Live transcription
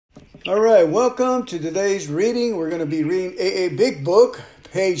All right, welcome to today's reading. We're going to be reading A.A. Big Book,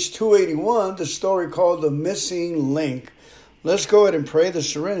 page 281, the story called The Missing Link. Let's go ahead and pray the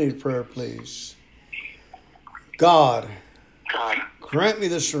serenity prayer, please. God, grant me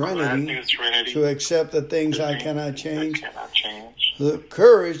the serenity to accept the things I cannot change, the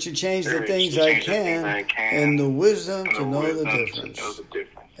courage to change the things I can, and the wisdom to know the difference.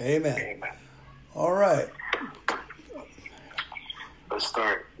 Amen. All right. Let's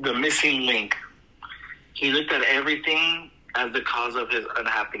start. The missing link. He looked at everything as the cause of his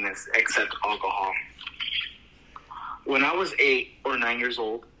unhappiness except alcohol. When I was 8 or 9 years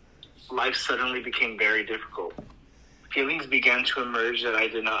old, life suddenly became very difficult. Feelings began to emerge that I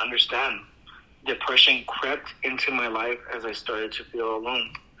did not understand. Depression crept into my life as I started to feel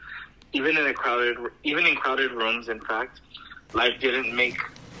alone. Even in crowded rooms, in fact, life didn't make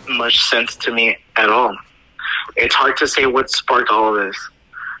much sense to me at all. It's hard to say what sparked all of this.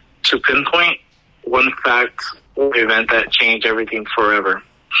 To pinpoint one fact or event that changed everything forever.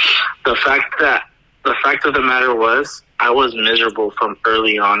 The fact of the matter was, I was miserable from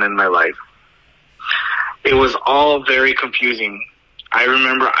early on in my life. It was all very confusing. I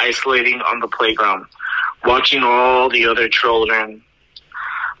remember isolating on the playground, watching all the other children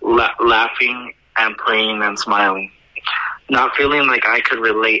laughing and playing and smiling, not feeling like I could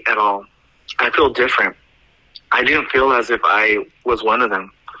relate at all. I feel different. I didn't feel as if I was one of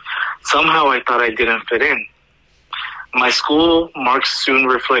them. Somehow I thought I didn't fit in. My school marks soon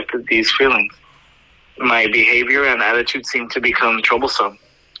reflected these feelings. My behavior and attitude seemed to become troublesome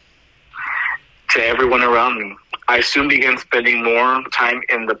to everyone around me. I soon began spending more time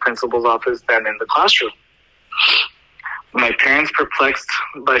in the principal's office than in the classroom. My parents, perplexed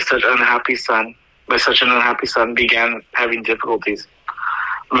by such an unhappy son, began having difficulties.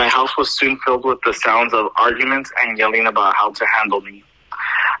 My house was soon filled with the sounds of arguments and yelling about how to handle me.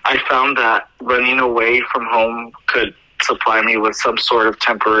 I found that running away from home could supply me with some sort of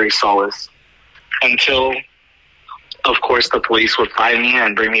temporary solace until, of course, the police would find me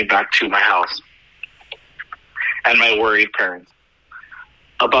and bring me back to my house and my worried parents.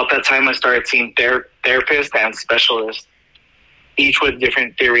 About that time, I started seeing therapists and specialists, each with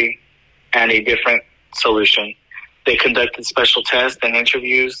different theory and a different solution. They conducted special tests and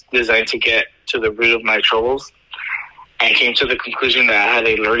interviews designed to get to the root of my troubles and came to the conclusion that I had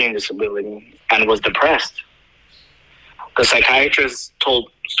a learning disability and was depressed. The psychiatrist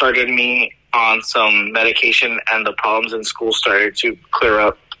started me on some medication and the problems in school started to clear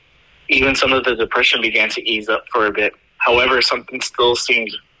up. Even some of the depression began to ease up for a bit. However, something still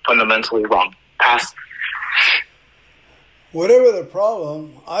seemed fundamentally wrong. Pass. Whatever the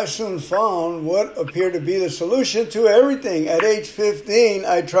problem, I soon found what appeared to be the solution to everything. At age 15,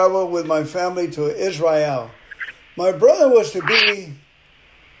 I traveled with my family to Israel. My brother was to be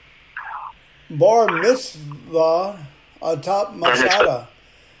bar mitzvah atop Masada.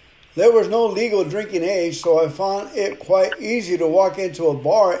 There was no legal drinking age, so I found it quite easy to walk into a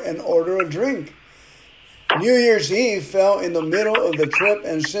bar and order a drink. New Year's Eve fell in the middle of the trip,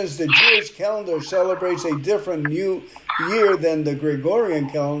 and since the Jewish calendar celebrates a different new year than the Gregorian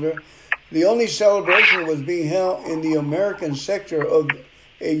calendar, the only celebration was being held in the American sector of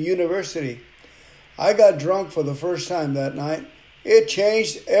a university. I got drunk for the first time that night. It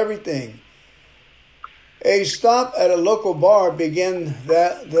changed everything. A stop at a local bar began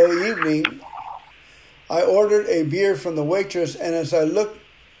the evening. I ordered a beer from the waitress, and as I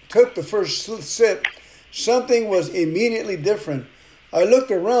took the first sip, something was immediately different. I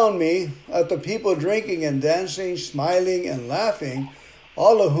looked around me at the people drinking and dancing, smiling and laughing,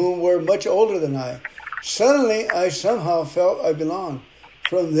 all of whom were much older than I. Suddenly, I somehow felt I belonged.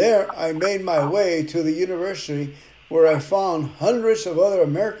 From there, I made my way to the university, where I found hundreds of other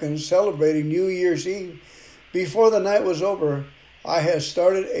Americans celebrating New Year's Eve. Before the night was over, I had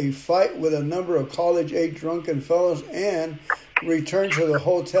started a fight with a number of college-age drunken fellows and returned to the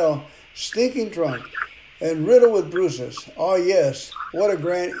hotel stinking drunk and riddled with bruises. Oh yes, what a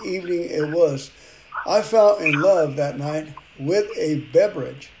grand evening it was. I fell in love that night with a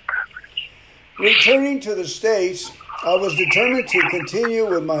beverage. Returning to the States, I was determined to continue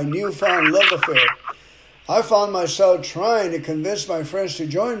with my newfound love affair. I found myself trying to convince my friends to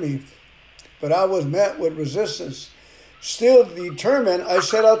join me, but I was met with resistance. Still determined, I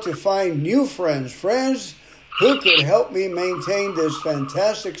set out to find new friends who could help me maintain this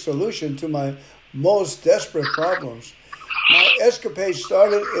fantastic solution to my most desperate problems. My escapade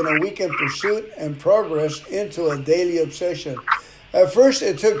started in a weekend pursuit and progressed into a daily obsession. At first,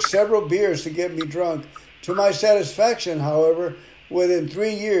 it took several beers to get me drunk. To my satisfaction, however, Within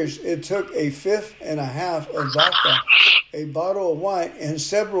 3 years, it took a fifth and a half of vodka, a bottle of wine, and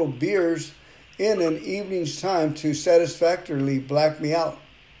several beers in an evening's time to satisfactorily black me out.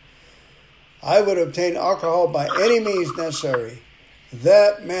 I would obtain alcohol by any means necessary.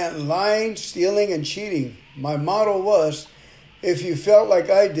 That meant lying, stealing, and cheating. My motto was, if you felt like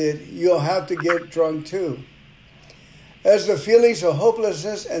I did, you'll have to get drunk too. As the feelings of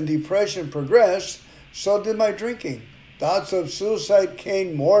hopelessness and depression progressed, so did my drinking. Thoughts of suicide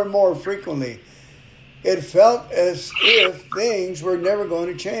came more and more frequently. It felt as if things were never going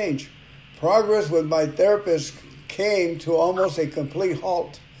to change. Progress with my therapist came to almost a complete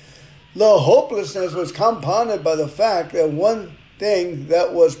halt. The hopelessness was compounded by the fact that one thing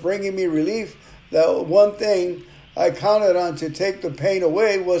that was bringing me relief, that one thing I counted on to take the pain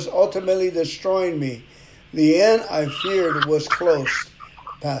away, was ultimately destroying me. The end I feared was close.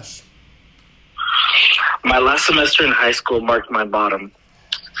 Pass. My last semester in high school marked my bottom.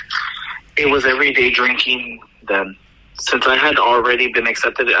 It was everyday drinking then. Since I had already been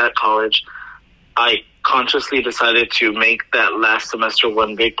accepted at college, I consciously decided to make that last semester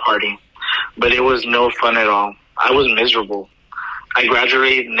one big party. But it was no fun at all. I was miserable. I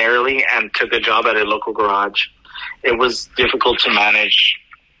graduated narrowly and took a job at a local garage. It was difficult to manage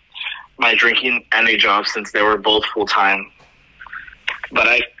my drinking and a job since they were both full-time. But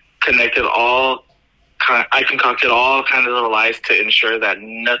I concocted all kinds of little lies to ensure that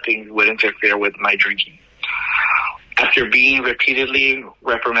nothing would interfere with my drinking. After being repeatedly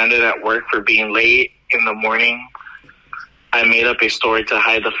reprimanded at work for being late in the morning, I made up a story to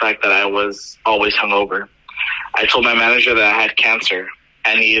hide the fact that I was always hungover. I told my manager that I had cancer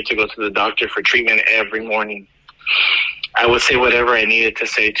and needed to go to the doctor for treatment every morning. I would say whatever I needed to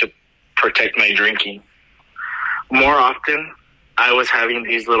say to protect my drinking. More often, I was having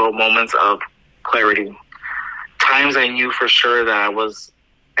these little moments of clarity. Times I knew for sure that I was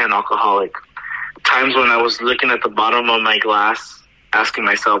an alcoholic. Times when I was looking at the bottom of my glass, asking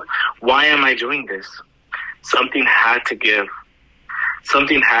myself, why am I doing this? Something had to give.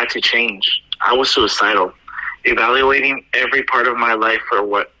 Something had to change. I was suicidal, evaluating every part of my life for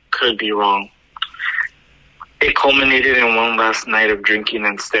what could be wrong. It culminated in one last night of drinking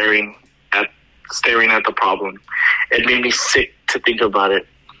and staring at the problem. It made me sick to think about it,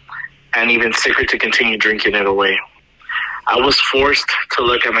 and even sicker to continue drinking it away. I was forced to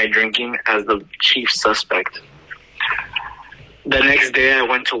look at my drinking as the chief suspect. The next day I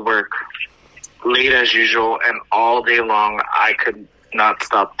went to work, late as usual, and all day long I could not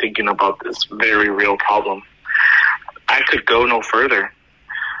stop thinking about this very real problem. I could go no further.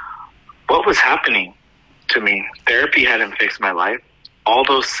 What was happening to me? Therapy hadn't fixed my life. All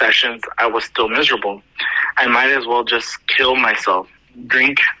those sessions, I was still miserable. I might as well just kill myself,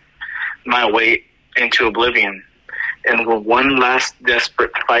 drink my way into oblivion. And with one last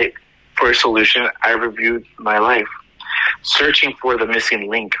desperate fight for a solution, I reviewed my life, searching for the missing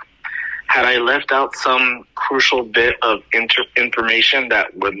link. Had I left out some crucial bit of information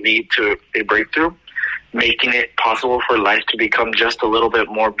that would lead to a breakthrough, making it possible for life to become just a little bit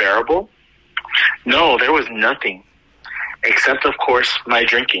more bearable? No, there was nothing, except, of course, my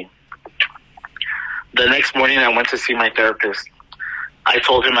drinking. The next morning, I went to see my therapist. I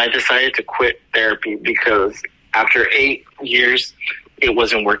told him I decided to quit therapy because after 8 years, it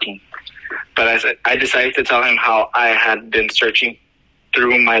wasn't working. But I decided to tell him how I had been searching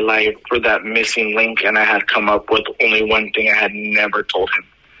through my life for that missing link, and I had come up with only one thing I had never told him,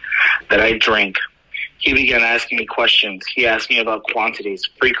 that I drank. He began asking me questions. He asked me about quantities,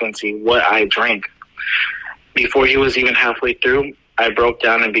 frequency, what I drank. Before he was even halfway through, I broke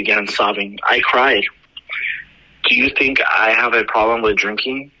down and began sobbing. I cried. Do you think I have a problem with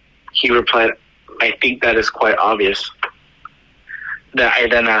drinking? He replied, I think that is quite obvious. That I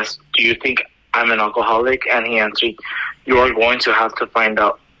then asked, do you think I'm an alcoholic? And he answered, you are going to have to find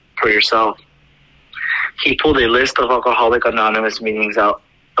out for yourself. He pulled a list of Alcoholics Anonymous meetings out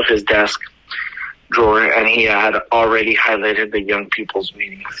of his desk drawer, and he had already highlighted the young people's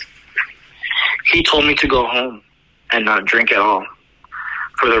meetings. He told me to go home and not drink at all.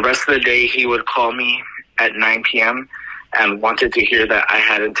 For the rest of the day, he would call me at 9 p.m. and wanted to hear that I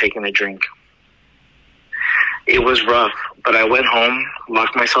hadn't taken a drink. It was rough, but I went home,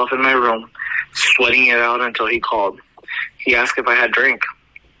 locked myself in my room, sweating it out until he called. He asked if I had drank.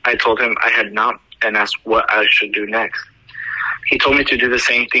 I told him I had not and asked what I should do next. He told me to do the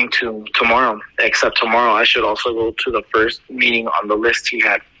same thing tomorrow, except tomorrow I should also go to the first meeting on the list he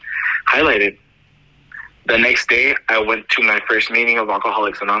had highlighted. The next day, I went to my first meeting of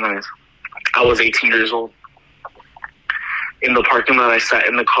Alcoholics Anonymous. I was 18 years old. In the parking lot, I sat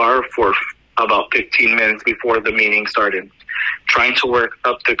in the car for about 15 minutes before the meeting started. trying to work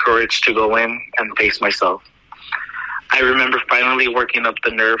up the courage to go in and face myself. I remember finally working up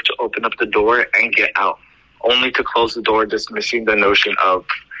the nerve to open up the door and get out, only to close the door, dismissing the notion of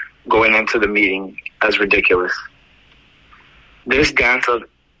going into the meeting as ridiculous. This dance of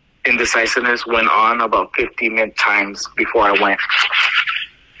indecisiveness went on about 50 times before I went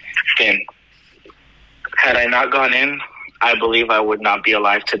in. Had I not gone in, I believe I would not be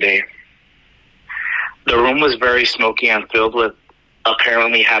alive today. The room was very smoky and filled with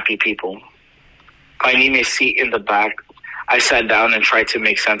apparently happy people. Finding a seat in the back, I sat down and tried to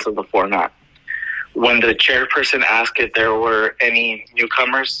make sense of the format. When the chairperson asked if there were any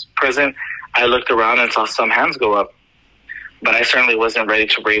newcomers present, I looked around and saw some hands go up. But I certainly wasn't ready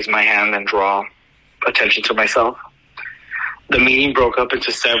to raise my hand and draw attention to myself. The meeting broke up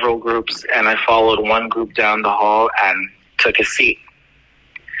into several groups, and I followed one group down the hall and took a seat.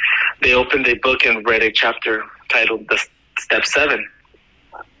 They opened a book and read a chapter titled Step 7.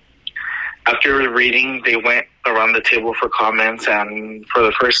 After reading, they went around the table for comments, and for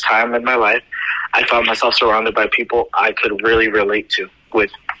the first time in my life, I found myself surrounded by people I could really relate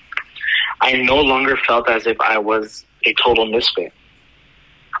with. I no longer felt as if I was a total misfit,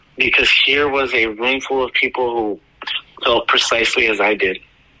 because here was a room full of people who felt precisely as I did,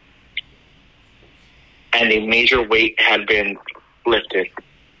 and a major weight had been lifted.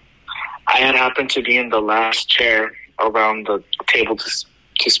 I had happened to be in the last chair around the table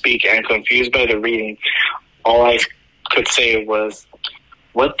to speak, and confused by the reading, all I could say was,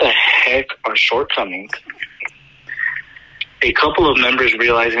 "What the heck are shortcomings?" A couple of members,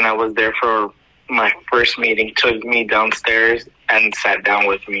 realizing I was there for my first meeting, took me downstairs and sat down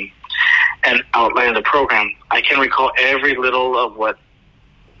with me and outlined the program. I can recall very little of what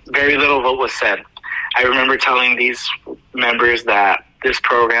was said. I remember telling these members that this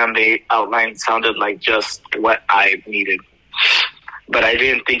program they outlined sounded like just what I needed. But I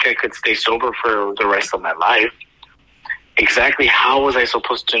didn't think I could stay sober for the rest of my life. Exactly how was I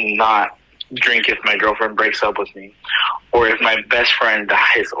supposed to not drink if my girlfriend breaks up with me, or if my best friend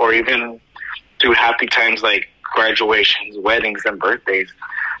dies, or even through happy times like graduations, weddings, and birthdays?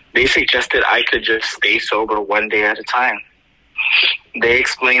 They suggested I could just stay sober one day at a time. They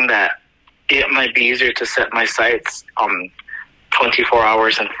explained that it might be easier to set my sights on 24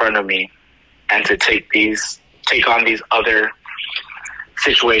 hours in front of me and to take on these other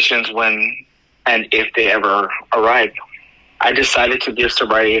situations when and if they ever arrive. I decided to give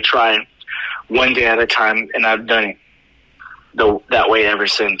sobriety a try, one day at a time, and I've done it that way ever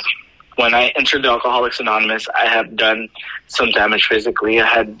since. When I entered the Alcoholics Anonymous, I had done some damage physically. I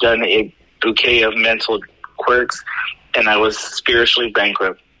had done a bouquet of mental quirks, and I was spiritually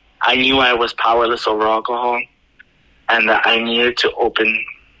bankrupt. I knew I was powerless over alcohol, and that I needed to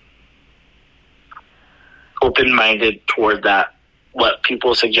open-minded toward that, what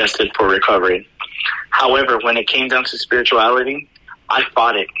people suggested for recovery. However, when it came down to spirituality, I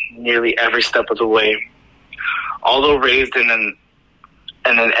fought it nearly every step of the way. Although raised in an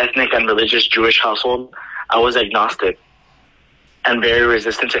ethnic and religious Jewish household, I was agnostic and very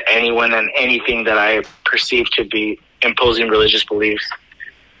resistant to anyone and anything that I perceived to be imposing religious beliefs.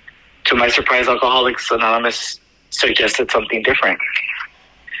 To my surprise, Alcoholics Anonymous suggested something different.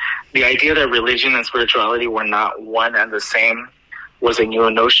 The idea that religion and spirituality were not one and the same was a new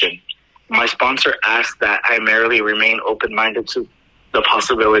notion. My sponsor asked that I merely remain open-minded to the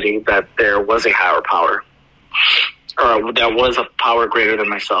possibility that there was a higher power, or that was a power greater than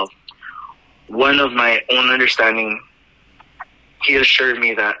myself. One of my own understanding, he assured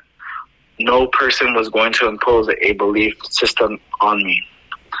me that no person was going to impose a belief system on me.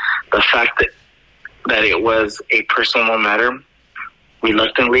 The fact that it was a personal matter,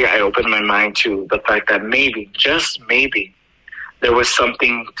 reluctantly, I opened my mind to the fact that maybe, just maybe, there was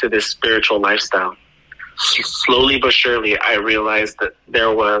something to this spiritual lifestyle. Slowly but surely, I realized that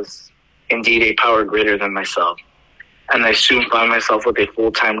there was indeed a power greater than myself. And I soon found myself with a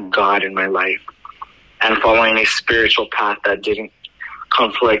full-time God in my life and following a spiritual path that didn't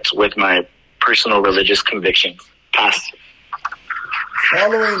conflict with my personal religious convictions. Past.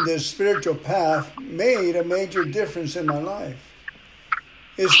 Following this spiritual path made a major difference in my life.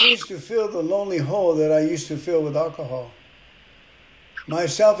 It ceased to fill the lonely hole that I used to fill with alcohol. My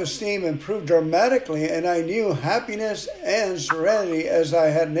self-esteem improved dramatically, and I knew happiness and serenity as I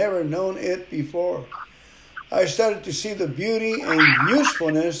had never known it before. I started to see the beauty and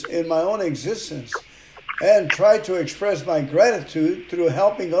usefulness in my own existence and tried to express my gratitude through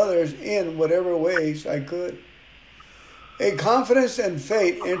helping others in whatever ways I could. A confidence and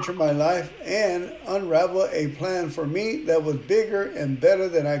faith entered my life and unraveled a plan for me that was bigger and better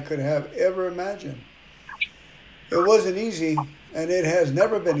than I could have ever imagined. It wasn't easy, and it has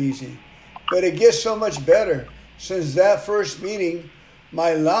never been easy. But it gets so much better. Since that first meeting,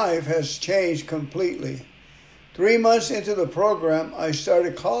 my life has changed completely. 3 months into the program, I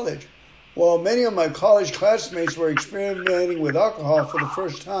started college. While many of my college classmates were experimenting with alcohol for the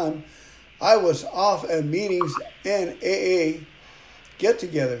first time, I was off at meetings and AA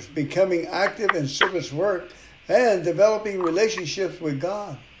get-togethers, becoming active in service work and developing relationships with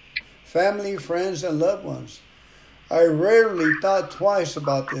God, family, friends, and loved ones. I rarely thought twice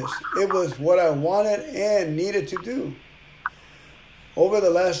about this. It was what I wanted and needed to do. Over the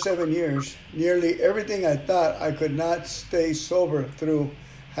last 7 years, nearly everything I thought I could not stay sober through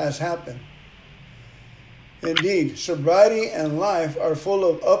has happened. Indeed, sobriety and life are full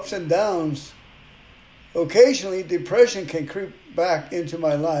of ups and downs. Occasionally, depression can creep back into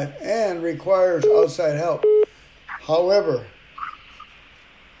my life and requires outside help. However,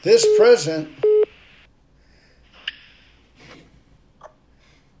 this present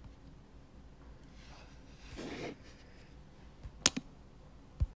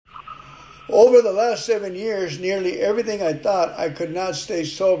Over the last 7 years, nearly everything I thought I could not stay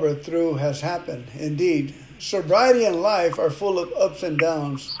sober through has happened. Indeed, sobriety and life are full of ups and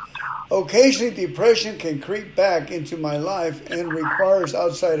downs. Occasionally, depression can creep back into my life and requires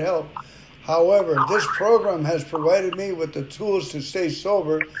outside help. However, this program has provided me with the tools to stay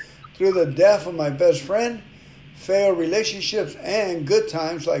sober through the death of my best friend, failed relationships, and good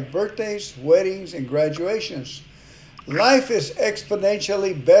times like birthdays, weddings, and graduations. Life is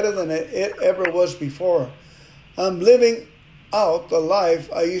exponentially better than it ever was before. I'm living out the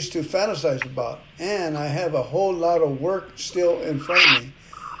life I used to fantasize about, and I have a whole lot of work still in front of me.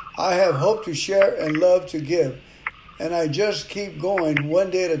 I have hope to share and love to give, and I just keep going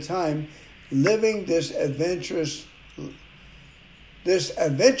one day at a time, living this adventure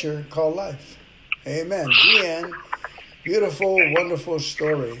called life. Amen. The end. Beautiful, wonderful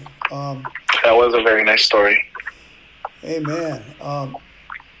story. That was a very nice story. Amen.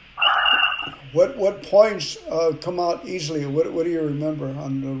 What points come out easily? What do you remember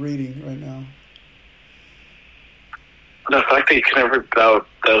on the reading right now? The fact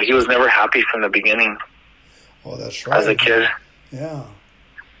that he was never happy from the beginning. Oh, that's right. As a kid. Yeah.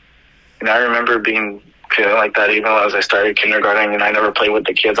 And I remember feeling like that even as I started kindergarten, and I never played with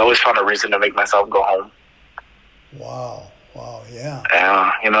the kids. I always found a reason to make myself go home. Wow, yeah.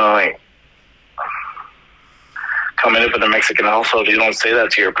 Yeah, coming up with a Mexican household, you don't say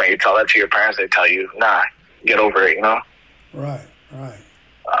that to your parents. You tell that to your parents. They tell you, nah, get over it, Right.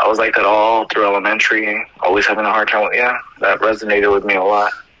 I was like that all through elementary, always having a hard time with, that resonated with me a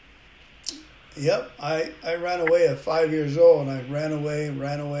lot. Yep, I ran away at 5 years old, and I ran away,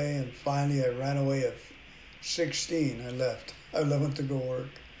 and finally I ran away at 16. I left. I went to go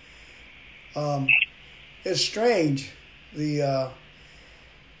work. It's strange.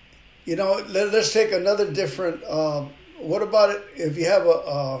 Let's take another different. What about it if you have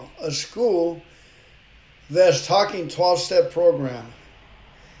a school that's talking 12-step program?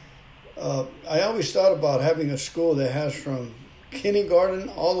 I always thought about having a school that has from kindergarten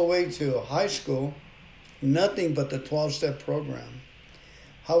all the way to high school, nothing but the 12-step program.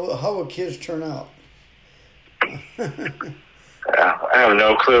 How will kids turn out? Yeah, I have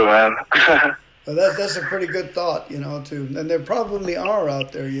no clue, man. Well, that's a pretty good thought, too. And there probably are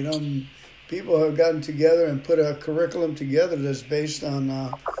out there, people have gotten together and put a curriculum together that's based on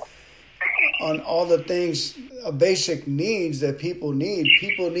all the things, basic needs that people need.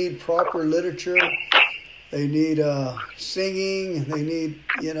 People need proper literature. They need singing. They need,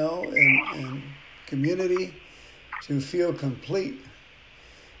 and community to feel complete.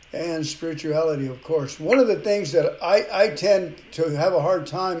 And spirituality, of course. One of the things that I tend to have a hard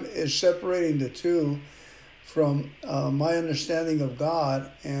time is separating the two from my understanding of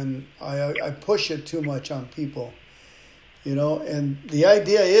God, and I push it too much on people, And the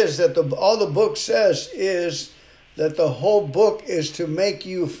idea is that all the book says is that the whole book is to make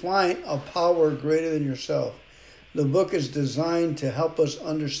you find a power greater than yourself. The book is designed to help us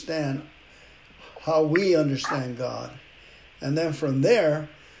understand how we understand God. And then from there,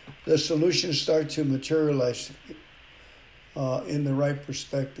 the solutions start to materialize in the right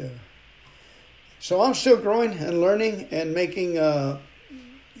perspective. So I'm still growing and learning and making,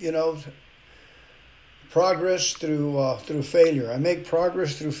 progress through failure. I make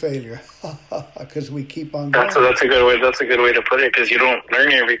progress through failure because we keep on going. That's a good way. That's a good way to put it, because you don't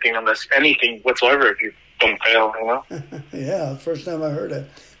learn everything unless anything whatsoever if you don't fail. Yeah, the first time I heard it.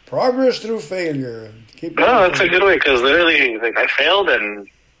 Progress through failure. No, that's a good way, because literally, I failed, and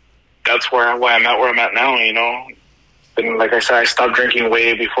that's why I'm at where I'm at now. And like I said, I stopped drinking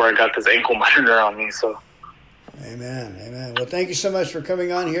way before I got this ankle monitor on me. So. Amen. Amen. Well, thank you so much for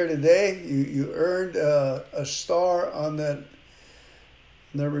coming on here today. You earned a star on that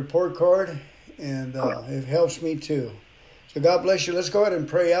report card, and it helps me too. So God bless you. Let's go ahead and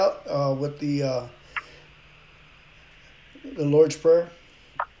pray out with the Lord's Prayer.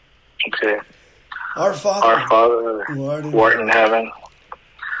 Okay. Our Father, who art in heaven,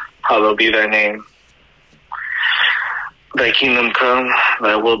 hallowed be thy name. Thy kingdom come,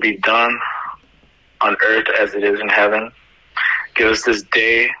 thy will be done on earth as it is in heaven. Give us this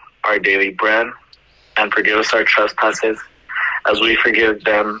day our daily bread, and forgive us our trespasses, as we forgive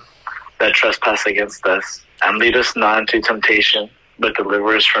them that trespass against us. And lead us not into temptation, but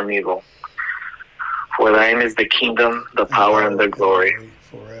deliver us from evil. For thine is the kingdom, the power, and the glory,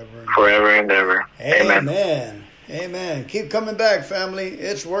 forever and ever. Amen. Amen. Amen. Keep coming back, family.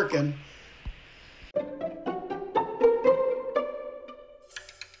 It's working.